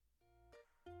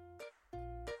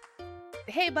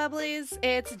Hey Bubblies,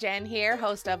 it's Jen here,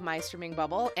 host of My Streaming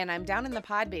Bubble, and I'm down in the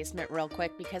pod basement real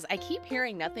quick because I keep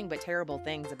hearing nothing but terrible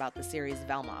things about the series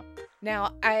Velma.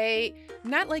 Now, I'm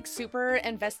not like super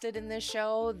invested in this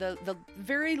show. The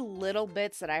very little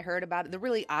bits that I heard about it, the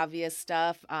really obvious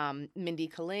stuff, Mindy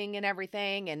Kaling and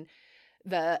everything, and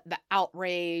the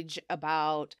outrage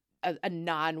about a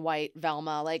non-white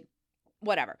Velma, like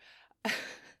whatever.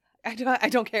 I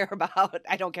don't care about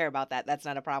that. That's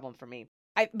not a problem for me.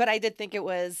 But I did think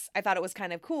I thought it was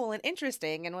kind of cool and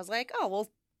interesting, and was like, oh,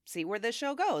 we'll see where this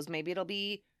show goes. Maybe it'll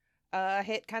be a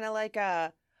hit, kind of like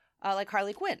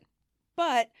Harley Quinn.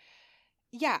 But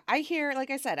yeah,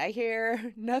 like I said, I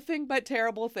hear nothing but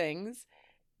terrible things.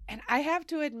 And I have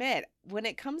to admit, when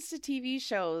it comes to TV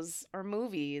shows or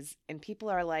movies and people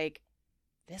are like,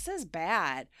 this is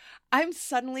bad, I'm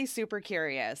suddenly super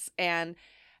curious. And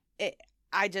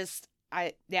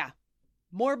yeah,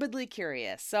 morbidly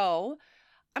curious. So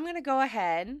I'm going to go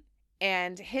ahead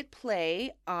and hit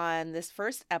play on this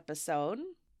first episode.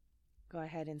 Go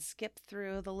ahead and skip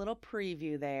through the little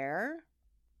preview there.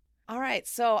 All right.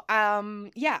 So,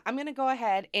 yeah, I'm going to go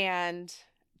ahead and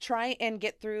try and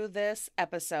get through this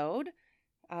episode.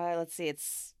 Let's see.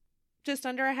 It's just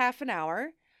under a half an hour.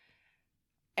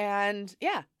 And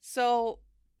yeah, so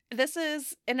this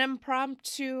is an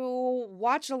impromptu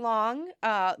watch along,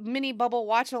 mini bubble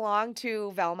watch along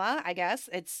to Velma, I guess.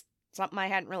 It's something I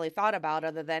hadn't really thought about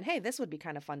other than, hey, this would be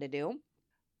kind of fun to do.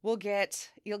 You'll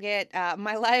get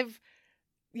my live,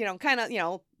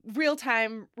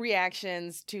 real-time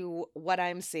reactions to what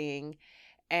I'm seeing,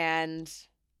 and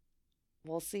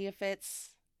we'll see if it's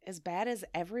as bad as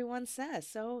everyone says.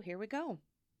 So here we go.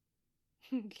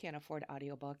 Can't afford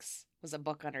audiobooks. Was a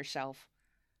book on her shelf.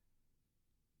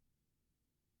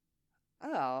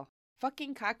 Oh,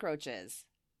 fucking cockroaches.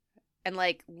 And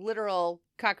like literal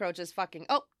cockroaches fucking.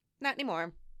 Oh, not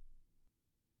anymore.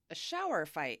 A shower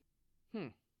fight.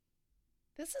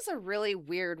 This is a really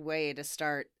weird way to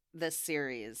start this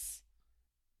series.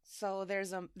 So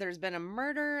there's been a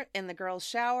murder in the girl's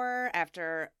shower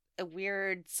after a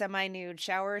weird semi-nude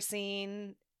shower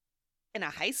scene in a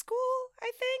high school,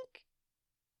 I think.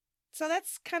 So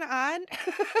that's kind of odd.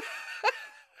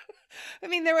 I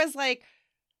mean, there was like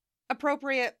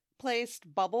appropriate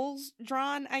placed bubbles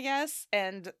drawn, I guess,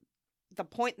 and the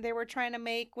point they were trying to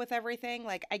make with everything,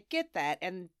 like, I get that,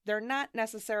 and they're not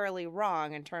necessarily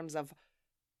wrong in terms of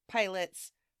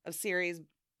pilots of series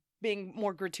being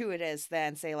more gratuitous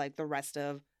than, say, like the rest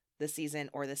of the season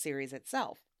or the series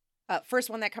itself. First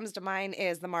one that comes to mind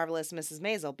is The Marvelous Mrs.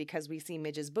 Maisel, because we see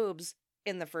Midge's boobs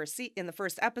in the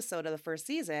first episode of the first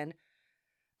season,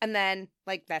 and then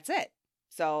like that's it.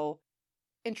 So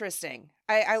interesting.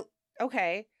 I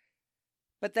okay,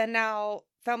 but then now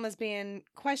Thelma's being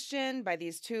questioned by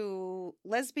these two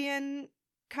lesbian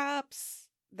cops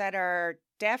that are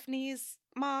Daphne's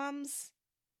moms,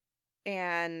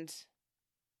 and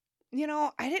I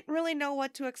didn't really know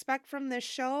what to expect from this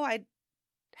show. I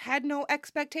had no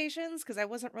expectations because I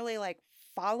wasn't really like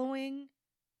following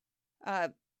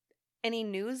any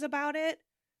news about it.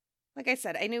 Like I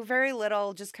said, I knew very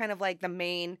little, just kind of like the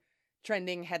main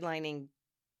trending headlining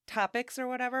topics or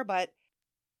whatever, but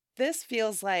this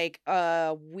feels like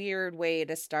a weird way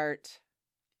to start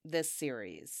this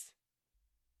series.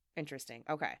 Interesting.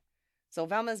 Okay. So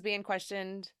Velma's being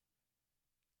questioned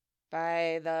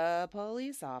by the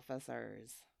police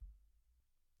officers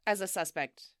as a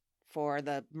suspect for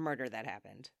the murder that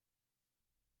happened.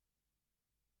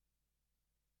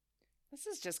 This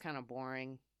is just kind of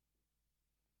boring.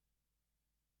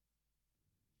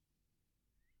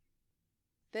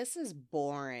 This is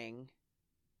boring.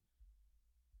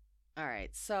 All right,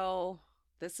 so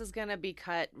this is going to be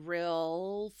cut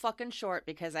real fucking short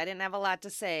because I didn't have a lot to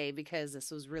say because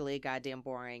this was really goddamn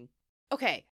boring.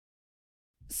 Okay.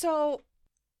 So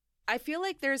I feel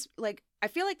like there's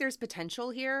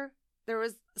potential here. There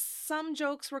was some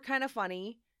jokes were kind of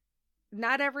funny.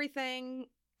 Not everything,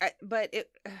 but it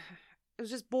was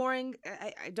just boring.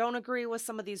 I don't agree with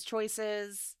some of these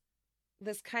choices.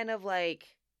 This kind of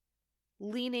like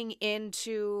leaning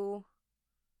into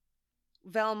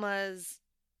Velma's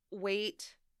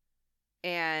weight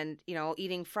and,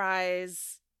 eating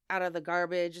fries out of the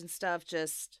garbage and stuff.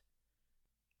 Just,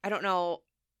 I don't know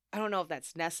if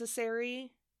that's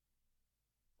necessary.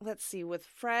 Let's see, with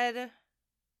Fred,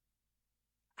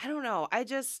 I don't know.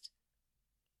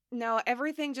 No,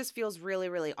 everything just feels really,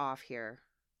 really off here.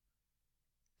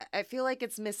 I feel like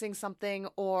it's missing something,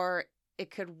 or it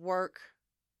could work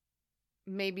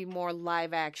maybe more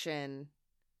live action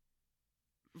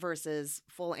versus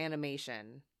full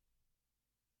animation.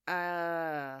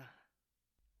 Yeah,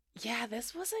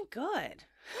 this wasn't good.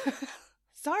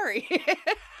 sorry.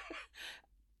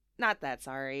 Not that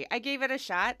sorry. I gave it a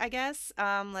shot, I guess.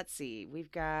 Let's see.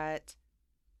 We've got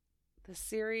the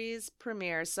series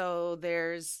premiere. So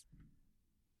there's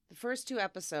the first 2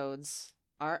 episodes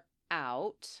are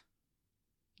out.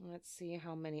 Let's see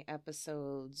how many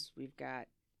episodes we've got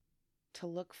to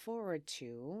look forward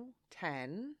to.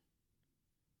 10.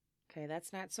 Okay,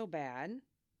 that's not so bad.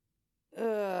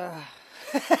 Ugh.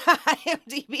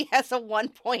 IMDb has a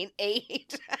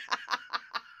 1.8.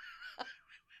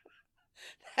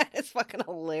 That is fucking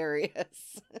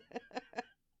hilarious.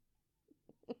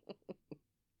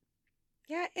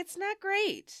 Yeah, it's not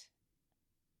great.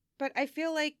 But I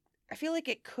feel like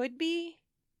it could be,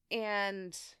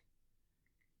 and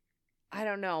I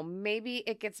don't know, maybe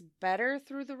it gets better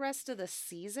through the rest of the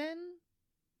season,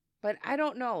 but I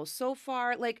don't know. So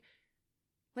far, like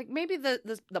maybe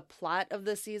the plot of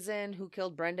the season, who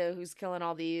killed Brenda, who's killing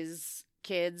all these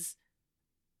kids,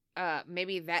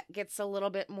 maybe that gets a little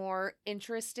bit more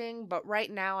interesting, but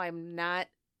right now I'm not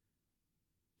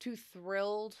too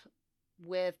thrilled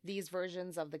with these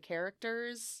versions of the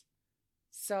characters.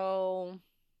 So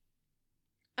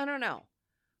I don't know.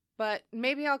 But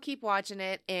maybe I'll keep watching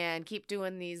it and keep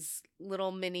doing these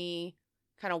little mini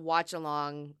kind of watch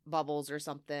along bubbles or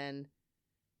something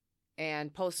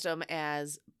and post them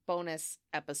as bonus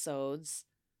episodes.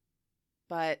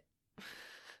 But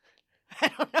I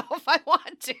don't know if I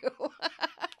want to.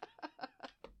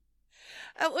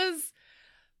 That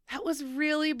was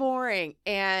really boring,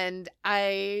 and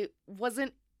I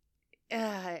wasn't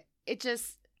it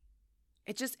just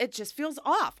feels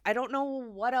off. I don't know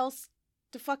what else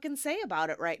to fucking say about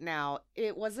it right now.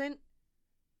 It wasn't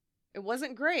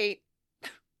great.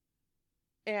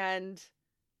 And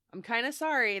I'm kind of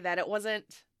sorry that it wasn't.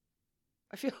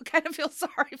 I kind of feel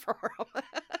sorry for him.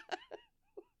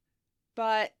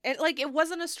 But it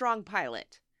wasn't a strong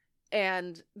pilot.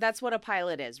 And that's what a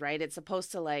pilot is, right? It's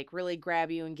supposed to like really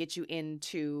grab you and get you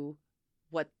into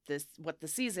what the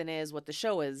season is, what the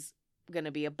show is going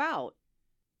to be about,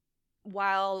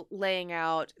 while laying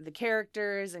out the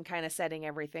characters and kind of setting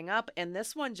everything up. And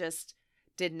this one just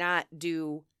did not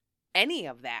do any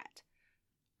of that.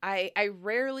 I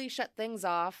rarely shut things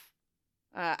off.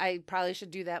 I probably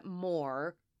should do that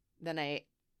more than I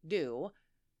do.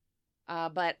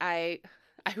 But I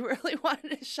really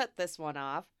wanted to shut this one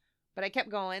off, but I kept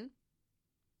going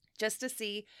just to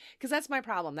see, because that's my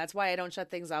problem. That's why I don't shut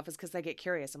things off, is because I get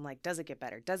curious. I'm like, does it get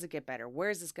better? Does it get better?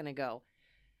 Where's this going to go?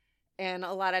 And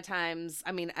a lot of times,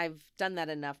 I mean, I've done that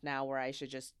enough now where I should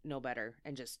just know better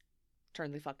and just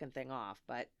turn the fucking thing off.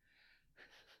 But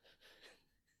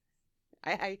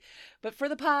but for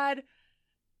the pod,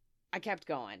 I kept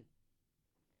going.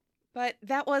 But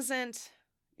that wasn't,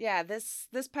 yeah, this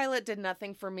pilot did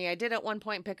nothing for me. I did at one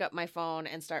point pick up my phone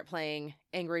and start playing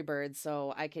Angry Birds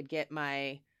so I could get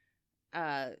my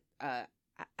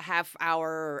half hour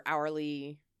or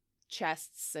hourly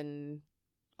chests and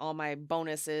all my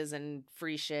bonuses and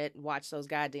free shit and watch those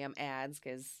goddamn ads,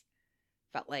 because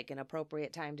felt like an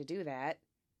appropriate time to do that.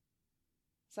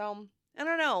 So I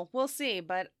don't know. We'll see.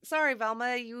 But sorry,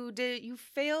 Velma, you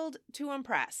failed to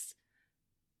impress.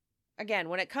 Again,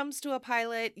 when it comes to a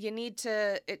pilot, it needs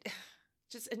to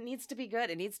be good.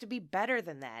 It needs to be better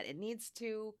than that. It needs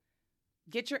to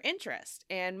get your interest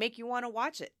and make you want to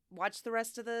watch it. Watch the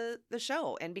rest of the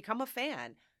show and become a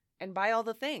fan and buy all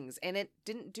the things. And it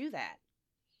didn't do that.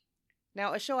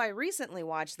 Now, a show I recently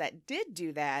watched that did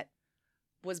do that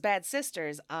was Bad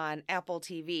Sisters on Apple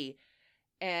TV.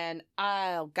 And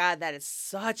oh God, that is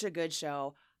such a good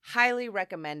show. Highly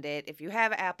recommend it. If you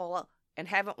have Apple and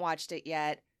haven't watched it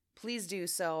yet, please do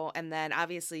so. And then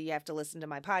obviously you have to listen to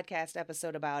my podcast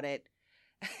episode about it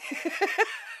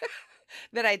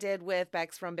that I did with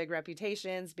Bex from Big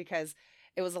Reputations, because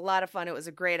it was a lot of fun. It was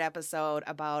a great episode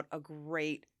about a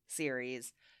great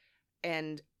series.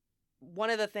 And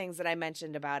one of the things that I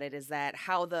mentioned about it is that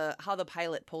how the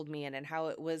pilot pulled me in, and how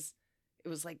it was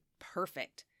like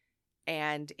perfect,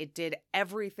 and it did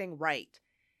everything right,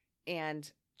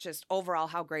 and just overall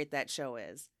how great that show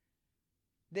is.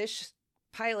 This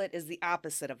pilot is the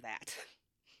opposite of that.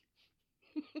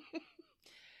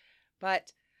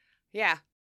 But yeah.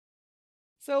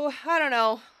 So I don't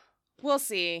know. We'll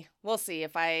see. We'll see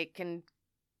if I can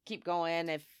keep going.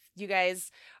 If you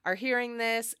guys are hearing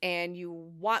this and you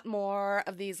want more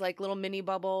of these like little mini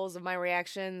bubbles of my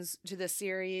reactions to this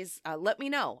series, let me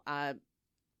know.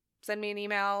 Send me an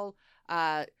email.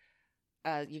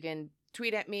 You can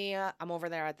tweet at me. I'm over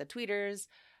there at the tweeters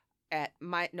at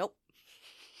my, nope.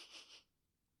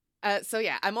 So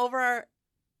yeah, I'm over.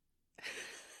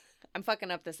 I'm fucking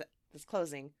up this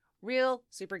closing real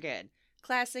super good.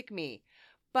 Classic me.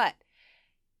 But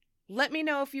let me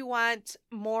know if you want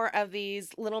more of these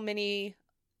little mini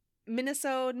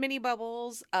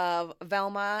bubbles of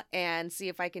Velma, and see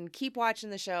if I can keep watching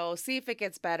the show, see if it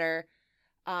gets better.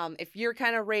 If you're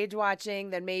kind of rage watching,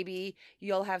 then maybe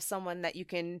you'll have someone that you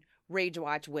can rage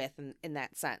watch with in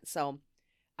that sense. So,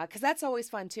 because that's always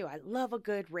fun too. I love a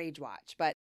good rage watch.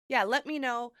 But yeah, let me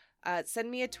know.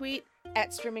 Send me a tweet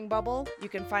at Streaming Bubble. You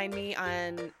can find me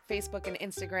on Facebook and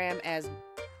Instagram as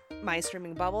My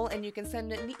Streaming Bubble, and you can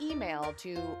send an email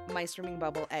to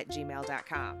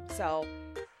mystreamingbubble@gmail.com. So,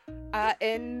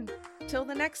 until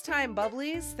the next time,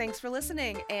 Bubblies, thanks for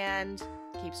listening, and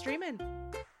keep streaming.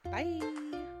 Bye.